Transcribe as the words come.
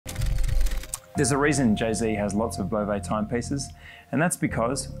There's a reason Jay-Z has lots of Bovet timepieces, and that's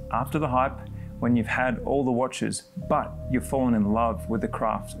because after the hype, when you've had all the watches, but you've fallen in love with the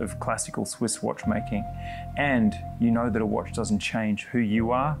craft of classical Swiss watchmaking, and you know that a watch doesn't change who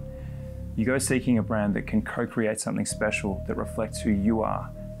you are, you go seeking a brand that can co-create something special that reflects who you are,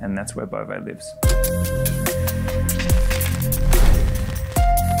 and that's where Bovet lives.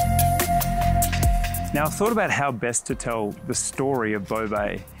 Now, I've thought about how best to tell the story of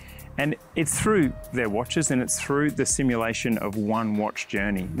Bovet, and it's through their watches and it's through the simulation of one watch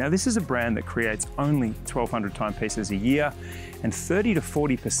journey. Now, this is a brand that creates only 1,200 timepieces a year, and 30 to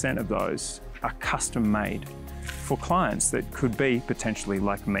 40% of those are custom made for clients that could be potentially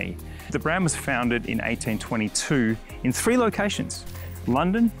like me. The brand was founded in 1822 in 3 locations: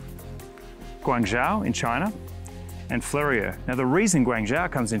 London, Guangzhou in China, and Fluerier. Now, the reason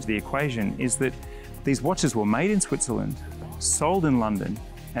Guangzhou comes into the equation is that these watches were made in Switzerland, sold in London,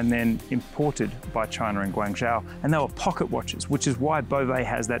 and then imported by China and Guangzhou. And they were pocket watches, which is why Bovet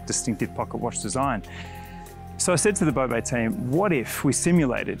has that distinctive pocket watch design. So I said to the Bovet team, what if we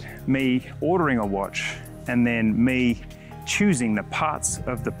simulated me ordering a watch and then me choosing the parts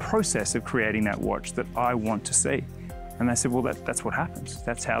of the process of creating that watch that I want to see? And they said, well, that's what happens.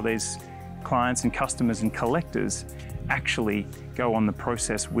 That's how these clients and customers and collectors actually go on the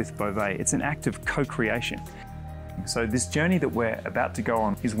process with Bovet. It's an act of co-creation. So this journey that we're about to go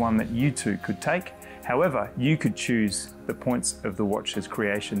on is one that you too could take. However, you could choose the points of the watch's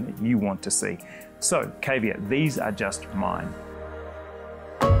creation that you want to see. So, caveat, these are just mine.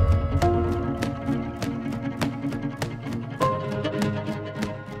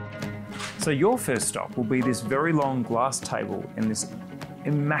 So your first stop will be this very long glass table in this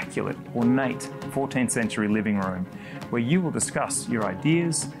immaculate, ornate 14th century living room, where you will discuss your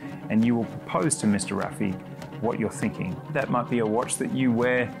ideas and you will propose to Mr. Raffy what you're thinking. That might be a watch that you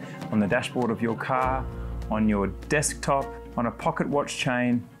wear on the dashboard of your car, on your desktop, on a pocket watch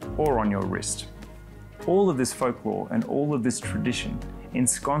chain, or on your wrist. All of this folklore and all of this tradition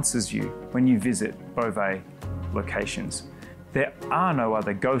ensconces you when you visit Bovet locations. There are no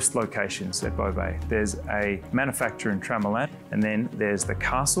other ghost locations at Bovet. There's a manufacturer in Tramelan, and then there's the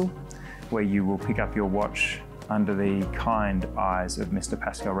castle, where you will pick up your watch under the kind eyes of Mr.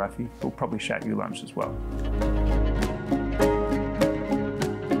 Pascal Raffy, who'll probably shout you lunch as well.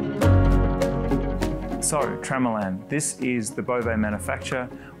 So, Tramelan, this is the Bovet manufacture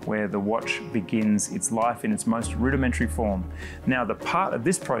where the watch begins its life in its most rudimentary form. Now, the part of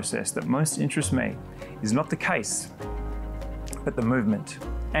this process that most interests me is not the case, but the movement.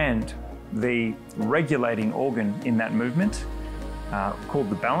 And the regulating organ in that movement, called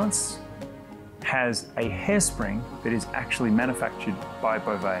the balance, has a hairspring that is actually manufactured by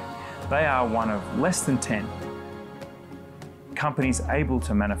Bovet. They are one of less than 10 companies able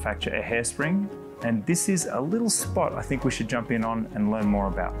to manufacture a hairspring, and this is a little spot I think we should jump in on and learn more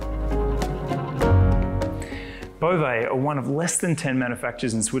about. Bovet are one of less than 10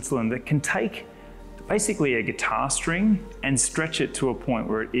 manufacturers in Switzerland that can take basically a guitar string and stretch it to a point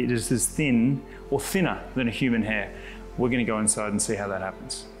where it is as thin or thinner than a human hair. We're going to go inside and see how that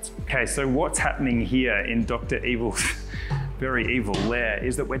happens. Okay, so what's happening here in Dr. Evil's very evil lair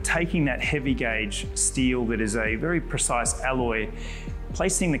is that we're taking that heavy gauge steel that is a very precise alloy,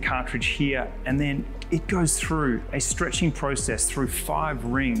 placing the cartridge here, and then it goes through a stretching process through 5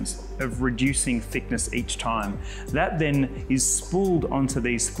 rings of reducing thickness each time. That then is spooled onto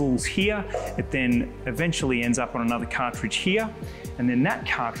these spools here. It then eventually ends up on another cartridge here, and then that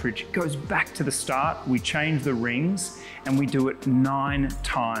cartridge goes back to the start. We change the rings and we do it 9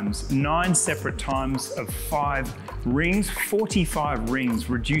 times, 9 separate times of 5 rings, 45 rings,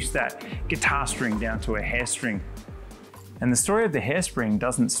 reduce that guitar string down to a hairstring. And the story of the hairspring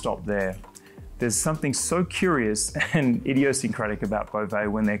doesn't stop there. There's something so curious and idiosyncratic about Bovet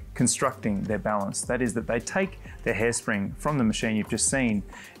when they're constructing their balance. That is that they take their hairspring from the machine you've just seen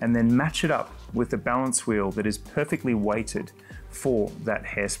and then match it up with a balance wheel that is perfectly weighted for that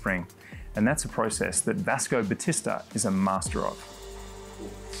hairspring. And that's a process that Vasco Batista is a master of.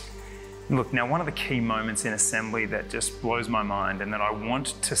 Look, now one of the key moments in assembly that just blows my mind and that I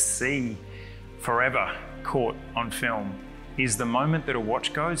want to see forever caught on film is the moment that a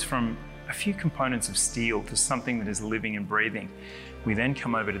watch goes from a few components of steel to something that is living and breathing. We then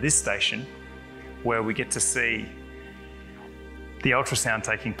come over to this station where we get to see the ultrasound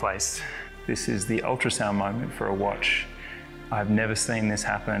taking place. This is the ultrasound moment for a watch. I've never seen this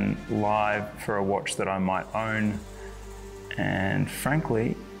happen live for a watch that I might own, and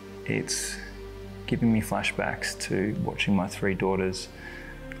frankly, it's giving me flashbacks to watching my 3 daughters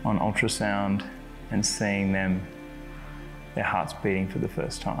on ultrasound and seeing them, their hearts beating for the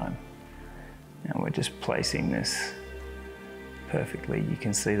first time. Now we're just placing this perfectly. You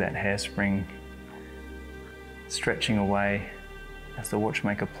can see that hairspring stretching away as the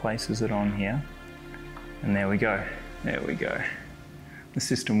watchmaker places it on here. And there we go, there we go. The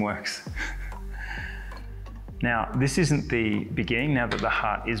system works. Now, this isn't the beginning, now that the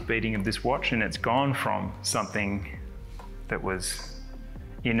heart is beating of this watch and it's gone from something that was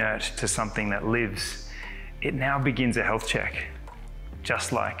inert to something that lives. It now begins a health check,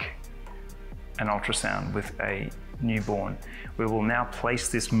 just like an ultrasound with a newborn. We will now place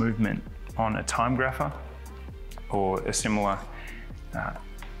this movement on a time grapher or a similar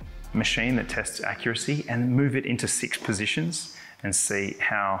machine that tests accuracy and move it into 6 positions and see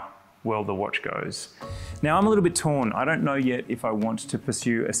how well the watch goes. Now I'm a little bit torn. I don't know yet if I want to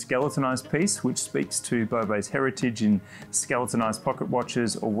pursue a skeletonized piece, which speaks to Bovet's heritage in skeletonized pocket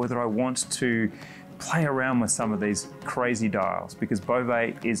watches, or whether I want to play around with some of these crazy dials, because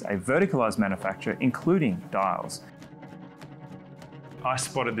Bovet is a verticalized manufacturer, including dials. I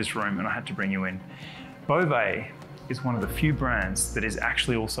spotted this room and I had to bring you in. Bovet is one of the few brands that is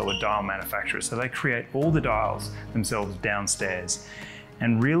actually also a dial manufacturer. So they create all the dials themselves downstairs.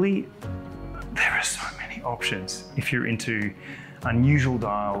 And really, there are so many options. If you're into unusual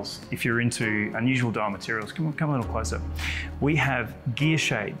dials, if you're into unusual dial materials, come a little closer. We have gear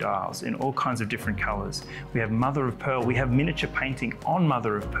shade dials in all kinds of different colors. We have mother of pearl, we have miniature painting on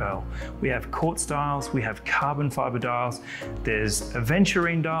mother of pearl. We have quartz dials, we have carbon fiber dials. There's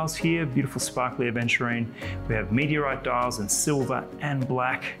aventurine dials here, beautiful sparkly aventurine. We have meteorite dials in silver and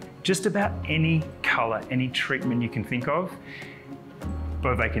black. Just about any color, any treatment you can think of,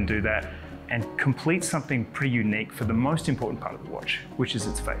 Bovet can do that and complete something pretty unique for the most important part of the watch, which is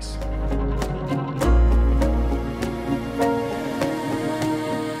its face.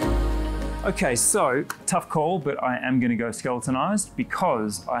 Okay, so tough call, but I am going to go skeletonized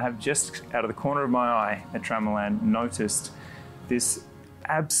because I have just out of the corner of my eye at Tramelan noticed this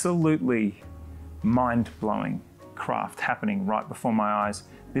absolutely mind-blowing craft happening right before my eyes.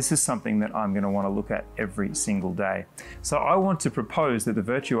 This is something that I'm going to want to look at every single day. So I want to propose that the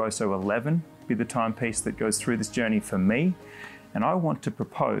Virtuoso 11 be the timepiece that goes through this journey for me. And I want to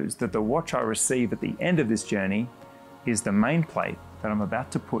propose that the watch I receive at the end of this journey is the main plate that I'm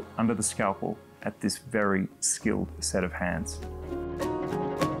about to put under the scalpel at this very skilled set of hands.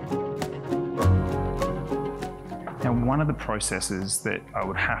 Now, one of the processes that I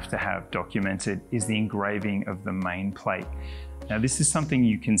would have to have documented is the engraving of the main plate. Now, this is something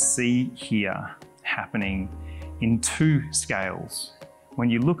you can see here happening in 2 scales. When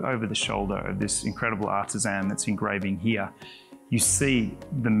you look over the shoulder of this incredible artisan that's engraving here, you see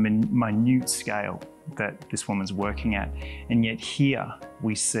the minute scale that this woman's working at. And yet here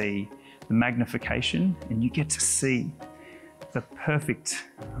we see the magnification, and you get to see the perfect,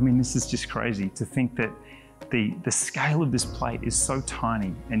 I mean, this is just crazy to think that the scale of this plate is so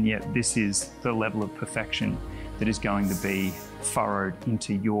tiny, and yet this is the level of perfection that is going to be furrowed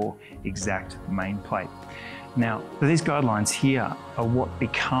into your exact main plate. Now, these guidelines here are what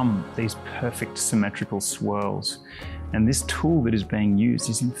become these perfect symmetrical swirls. And this tool that is being used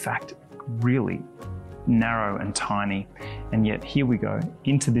is in fact really narrow and tiny. And yet here we go,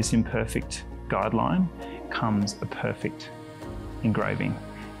 into this imperfect guideline comes a perfect engraving.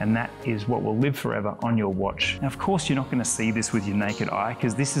 And that is what will live forever on your watch. Now, of course, you're not going to see this with your naked eye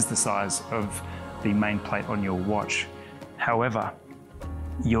because this is the size of the main plate on your watch. However,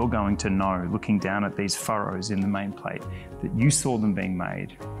 you're going to know, looking down at these furrows in the main plate, that you saw them being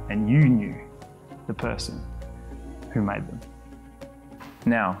made and you knew the person who made them.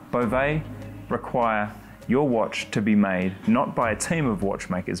 Now, Bovet require your watch to be made not by a team of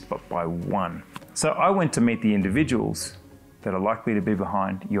watchmakers, but by one. So I went to meet the individuals that are likely to be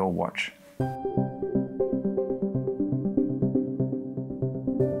behind your watch.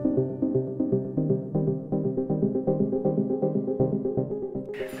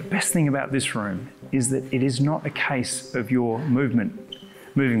 The best thing about this room is that it is not a case of your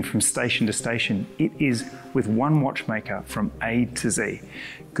moving from station to station. It is with one watchmaker from A to Z.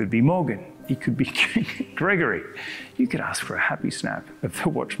 Could be Morgan, it could be Gregory. You could ask for a happy snap of the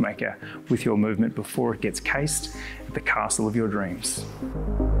watchmaker with your movement before it gets cased at the castle of your dreams.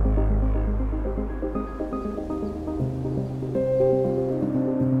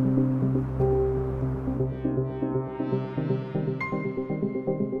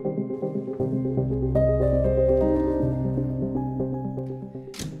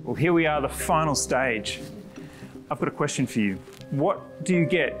 Well, here we are, the final stage. I've got a question for you. What do you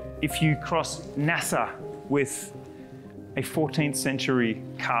get if you cross NASA with a 14th century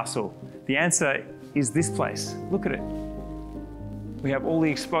castle? The answer is this place. Look at it. We have all the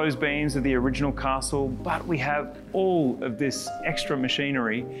exposed beams of the original castle, but we have all of this extra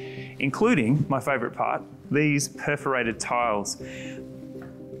machinery, including my favorite part, these perforated tiles.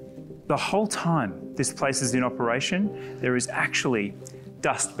 The whole time this place is in operation, there is actually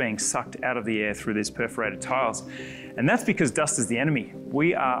dust being sucked out of the air through these perforated tiles. And that's because dust is the enemy.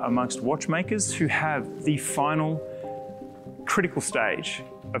 We are amongst watchmakers who have the final critical stage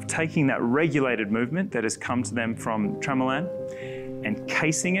of taking that regulated movement that has come to them from tremolin and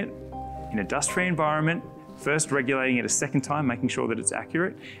casing it in a dust-free environment, first regulating it a second time, making sure that it's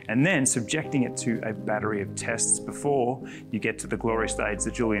accurate, and then subjecting it to a battery of tests before you get to the glorious stage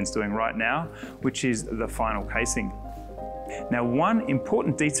that Julian's doing right now, which is the final casing. Now, one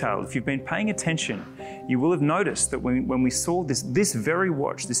important detail, if you've been paying attention, you will have noticed that when we saw this very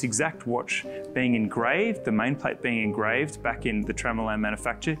watch, this exact watch being engraved, the main plate being engraved back in the tremolin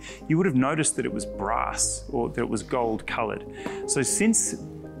manufacture, you would have noticed that it was brass or that it was gold colored. So since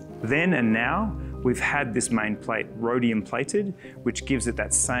then and now, we've had this main plate rhodium plated, which gives it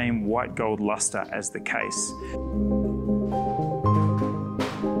that same white gold luster as the case.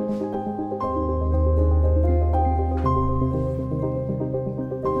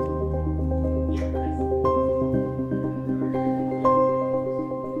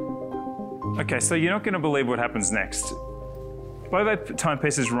 Okay, so you're not going to believe what happens next. Bovet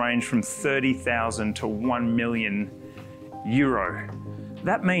timepieces range from 30,000 to 1 million euro.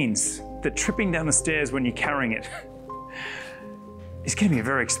 That means that tripping down the stairs when you're carrying it is going to be a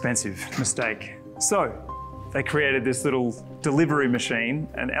very expensive mistake. So they created this little delivery machine,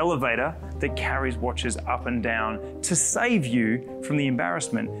 an elevator that carries watches up and down to save you from the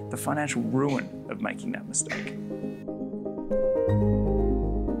embarrassment, the financial ruin of making that mistake.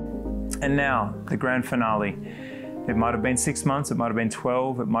 And now, the grand finale. It might have been 6 months, it might have been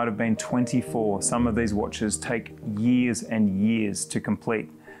 12, it might have been 24. Some of these watches take years and years to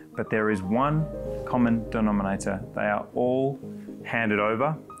complete, but there is one common denominator. They are all handed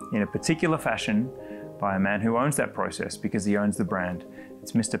over in a particular fashion by a man who owns that process because he owns the brand.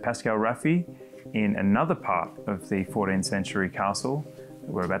 It's Mr. Pascal Raffy in another part of the 14th century castle that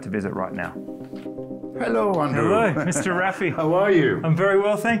we're about to visit right now. Hello, Andrew. Hello, Mr. Raffy. How are you? I'm very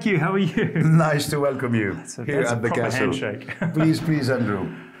well, thank you. How are you? Nice to welcome you here at the castle. Handshake. Please, Andrew,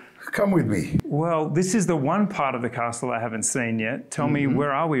 come with me. Well, this is the one part of the castle I haven't seen yet. Tell me,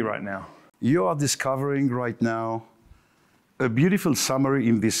 where are we right now? You are discovering right now a beautiful summary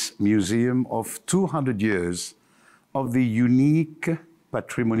in this museum of 200 years of the unique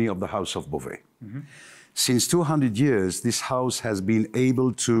patrimony of the House of Bovet. Since 200 years, this house has been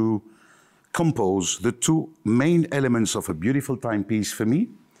able to compose the two main elements of a beautiful timepiece for me,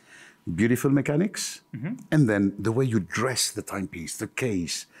 beautiful mechanics, and then the way you dress the timepiece, the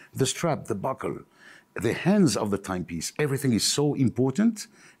case, the strap, the buckle, the hands of the timepiece. Everything is so important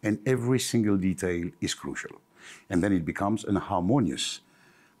and every single detail is crucial. And then it becomes an harmonious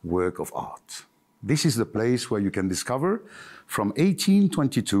work of art. This is the place where you can discover from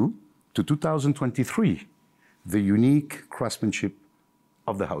 1822 to 2023 the unique craftsmanship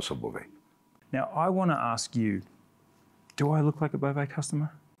of the House of Bovet. Now, I want to ask you, do I look like a Bovet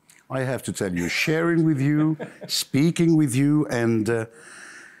customer? I have to tell you, sharing with you, speaking with you, and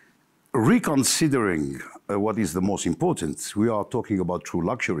reconsidering what is the most important. We are talking about true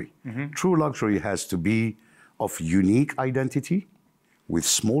luxury. True luxury has to be of unique identity, with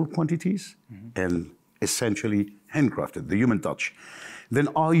small quantities, and essentially handcrafted, the human touch. Then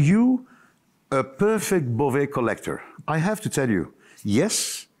are you a perfect Bovet collector? I have to tell you,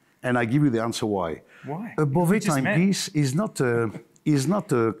 yes. And I give you the answer why. Why? A Bovet timepiece is not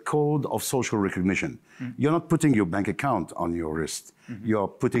a code of social recognition. You're not putting your bank account on your wrist. You're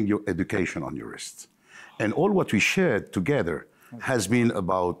putting your education on your wrist. And all what we shared together has been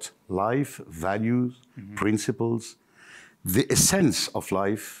about life, values, principles, the essence of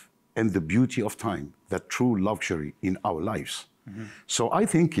life, and the beauty of time, that true luxury in our lives. So I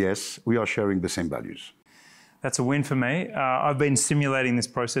think, yes, we are sharing the same values. That's a win for me. I've been simulating this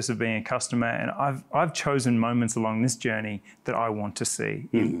process of being a customer, and I've chosen moments along this journey that I want to see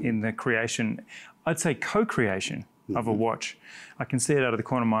in the creation, I'd say co-creation of a watch. I can see it out of the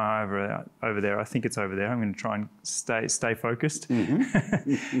corner of my eye over there. I think it's over there. I'm going to try and stay focused.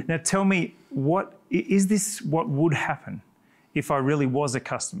 Now tell me, is this what would happen if I really was a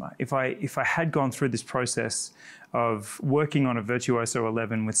customer? If I had gone through this process of working on a Virtuoso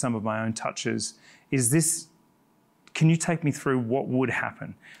 11 with some of my own touches, can you take me through what would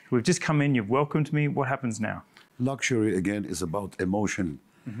happen? We've just come in, you've welcomed me, what happens now? Luxury, again, is about emotion.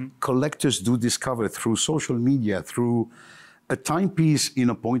 Collectors do discover through social media, through a timepiece in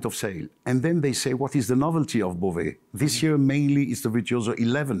a point of sale. And then they say, what is the novelty of Bovet? This year mainly is the Virtuoso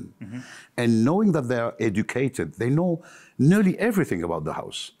 11. And knowing that they are educated, they know nearly everything about the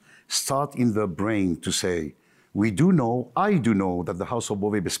house. Start in their brain to say, we do know, I do know that the House of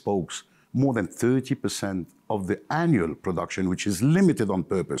Bovet bespokes more than 30% of the annual production, which is limited on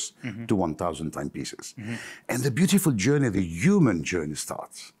purpose to 1,000 timepieces. And the beautiful journey, the human journey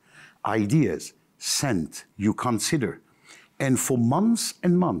starts. Ideas, scent, you consider. And for months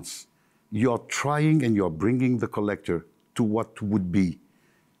and months, you're trying and you're bringing the collector to what would be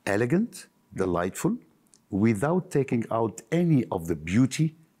elegant, delightful, without taking out any of the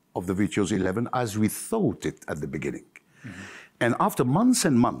beauty of the Virtuoso 11 as we thought it at the beginning. And after months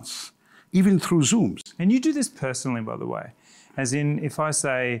and months, even through Zooms. And you do this personally, by the way. As in, if I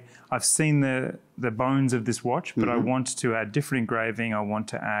say, I've seen the bones of this watch, but I want to add different engraving, I want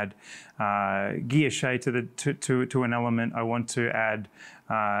to add guilloche to an element, I want to add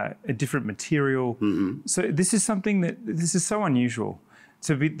a different material. So this is something this is so unusual.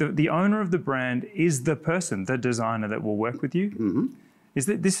 To be the owner of the brand is the person, the designer that will work with you.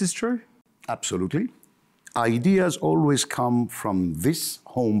 This is true? Absolutely. Ideas always come from this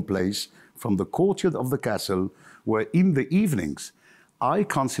home place, from the courtyard of the castle, where in the evenings, I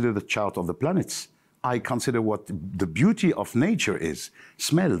consider the chart of the planets. I consider what the beauty of nature is,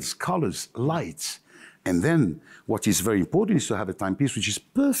 smells, colors, lights. And then what is very important is to have a timepiece which is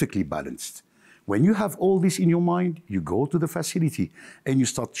perfectly balanced. When you have all this in your mind, you go to the facility and you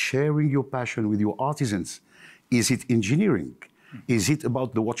start sharing your passion with your artisans. Is it engineering? Is it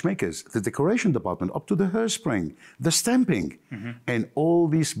about the watchmakers, the decoration department, up to the hairspring, the stamping? And all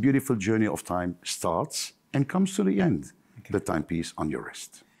this beautiful journey of time starts and comes to the end, the timepiece on your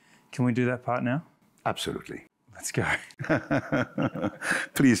wrist. Can we do that part now? Absolutely. Let's go.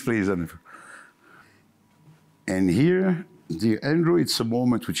 Please, please. And here, dear Andrew, it's a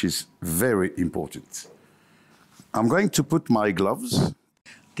moment which is very important. I'm going to put my gloves.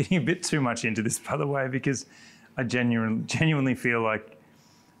 Getting a bit too much into this, by the way, because I genuinely feel like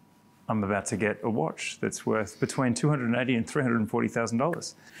I'm about to get a watch that's worth between $280,000 and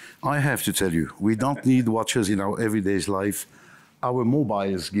 $340,000. I have to tell you, we don't need watches in our everyday life. Our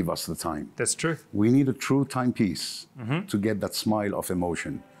mobiles give us the time. That's true. We need a true timepiece to get that smile of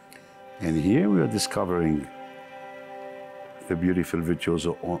emotion. And here we are discovering the beautiful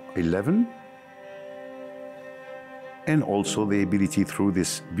Virtuoso 11, and also the ability through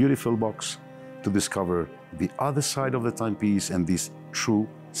this beautiful box to discover the other side of the timepiece and this true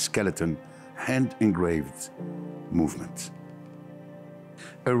skeleton, hand-engraved movement.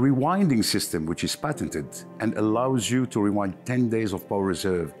 A rewinding system which is patented and allows you to rewind 10 days of power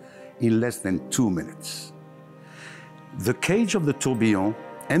reserve in less than 2 minutes. The cage of the tourbillon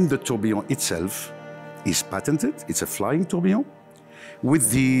and the tourbillon itself is patented. It's a flying tourbillon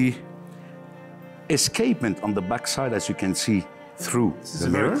with the escapement on the backside, as you can see through the mirror. This is a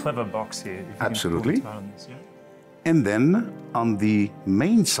very clever box here. Absolutely. And then on the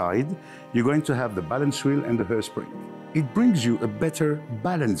main side, you're going to have the balance wheel and the hairspring. It brings you a better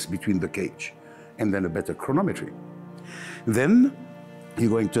balance between the cage and then a better chronometry. Then you're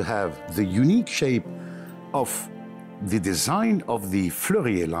going to have the unique shape of the design of the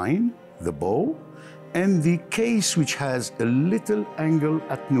Fluerier line, the bow, and the case which has a little angle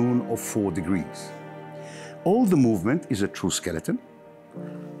at noon of 4 degrees. All the movement is a true skeleton.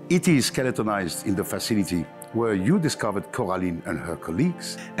 It is skeletonized in the facility where you discovered Coraline and her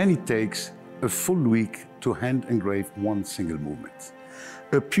colleagues, and it takes a full week to hand engrave one single movement.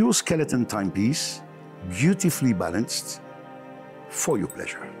 A pure skeleton timepiece, beautifully balanced, for your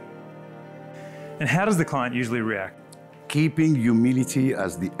pleasure. And how does the client usually react? Keeping humility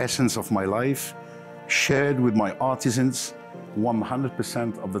as the essence of my life, shared with my artisans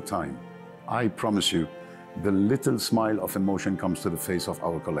 100% of the time. I promise you, the little smile of emotion comes to the face of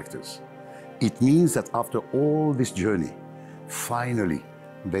our collectors. It means that after all this journey, finally,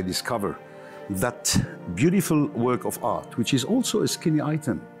 they discover that beautiful work of art, which is also a skinny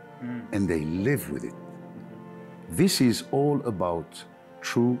item, and they live with it. This is all about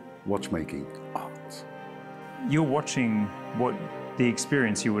true watchmaking art. You're watching what the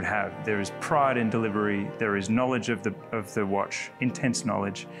experience you would have. There is pride in delivery, there is knowledge of the watch, intense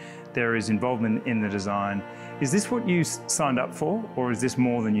knowledge, there is involvement in the design. Is this what you signed up for, or is this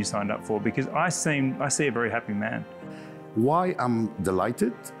more than you signed up for? Because I see a very happy man. Why I'm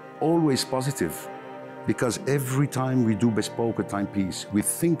delighted? Always positive. Because every time we do bespoke a timepiece, we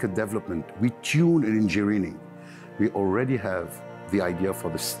think a development, we tune an engineering, we already have the idea for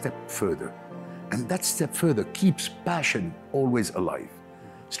the step further. And that step further keeps passion always alive.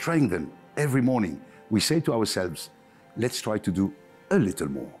 Strengthen every morning. We say to ourselves, let's try to do a little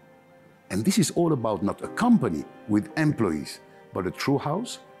more. And this is all about not a company with employees, but a true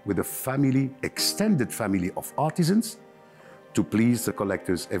house with a family, extended family of artisans to please the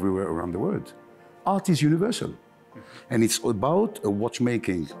collectors everywhere around the world. Art is universal. And it's about a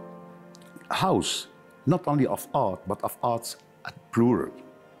watchmaking house, not only of art, but of arts at plural.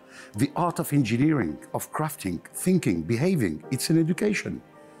 The art of engineering, of crafting, thinking, behaving, it's an education.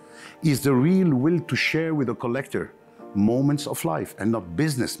 Is the real will to share with a collector moments of life and not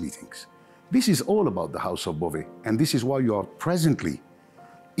business meetings. This is all about the House of Bovet, and this is why you are presently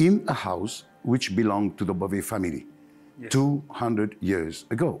in a house which belonged to the Bovet family 200 years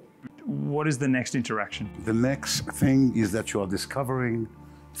ago. What is the next interaction? The next thing is that you are discovering,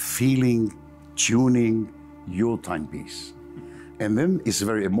 feeling, tuning your timepiece. And then it's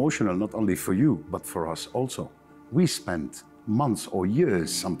very emotional, not only for you, but for us also. We spent months or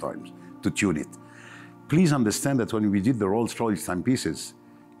years sometimes to tune it. Please understand that when we did the Rolls-Royce timepieces,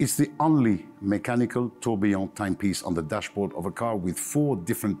 it's the only mechanical tourbillon timepiece on the dashboard of a car with 4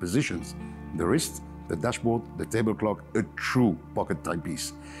 different positions: the wrist, the dashboard, the table clock, a true pocket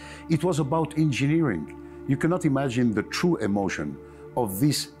timepiece. It was about engineering. You cannot imagine the true emotion of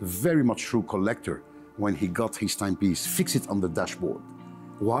this very much true collector when he got his timepiece, fix it on the dashboard.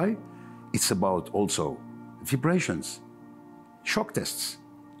 Why? It's about also vibrations, shock tests,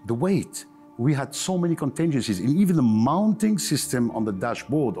 the weight. We had so many contingencies in even the mounting system on the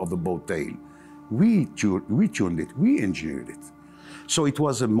dashboard of the boat tail. We tuned it, we engineered it. So it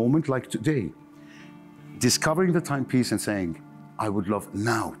was a moment like today, discovering the timepiece and saying, I would love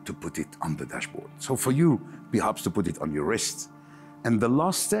now to put it on the dashboard. So for you, perhaps to put it on your wrist. And the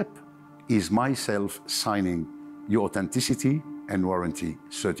last step is myself signing your authenticity and warranty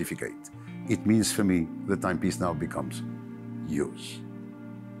certificate. It means for me, the timepiece now becomes yours.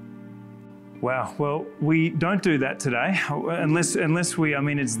 Wow, well, we don't do that today, unless we, I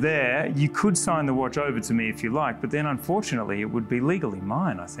mean, it's there. You could sign the watch over to me if you like, but then unfortunately it would be legally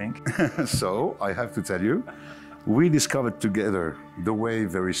mine, I think. So I have to tell you, we discovered together the way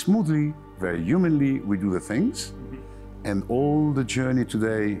very smoothly, very humanly we do the things. And all the journey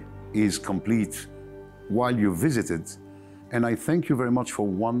today is complete while you visited. And I thank you very much for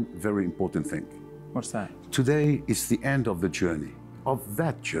one very important thing. What's that? Today is the end of the journey, of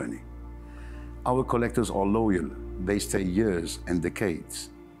that journey. Our collectors are loyal. They stay years and decades.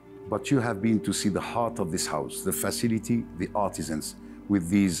 But you have been to see the heart of this house, the facility, the artisans, with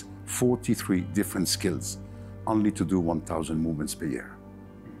these 43 different skills, only to do 1,000 movements per year.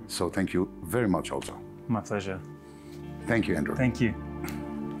 So thank you very much also. My pleasure. Thank you, Andrew. Thank you.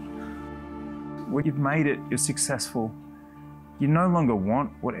 When you've made it, you're successful. You no longer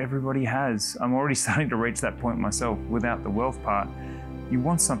want what everybody has. I'm already starting to reach that point myself without the wealth part. You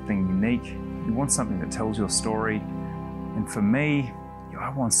want something unique. You want something that tells your story. And for me, I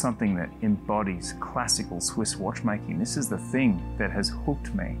want something that embodies classical Swiss watchmaking. This is the thing that has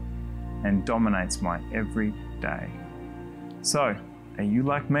hooked me and dominates my every day. So, are you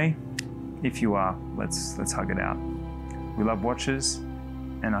like me? If you are, let's hug it out. We love watches,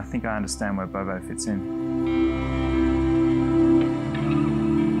 and I think I understand where Bovet fits in.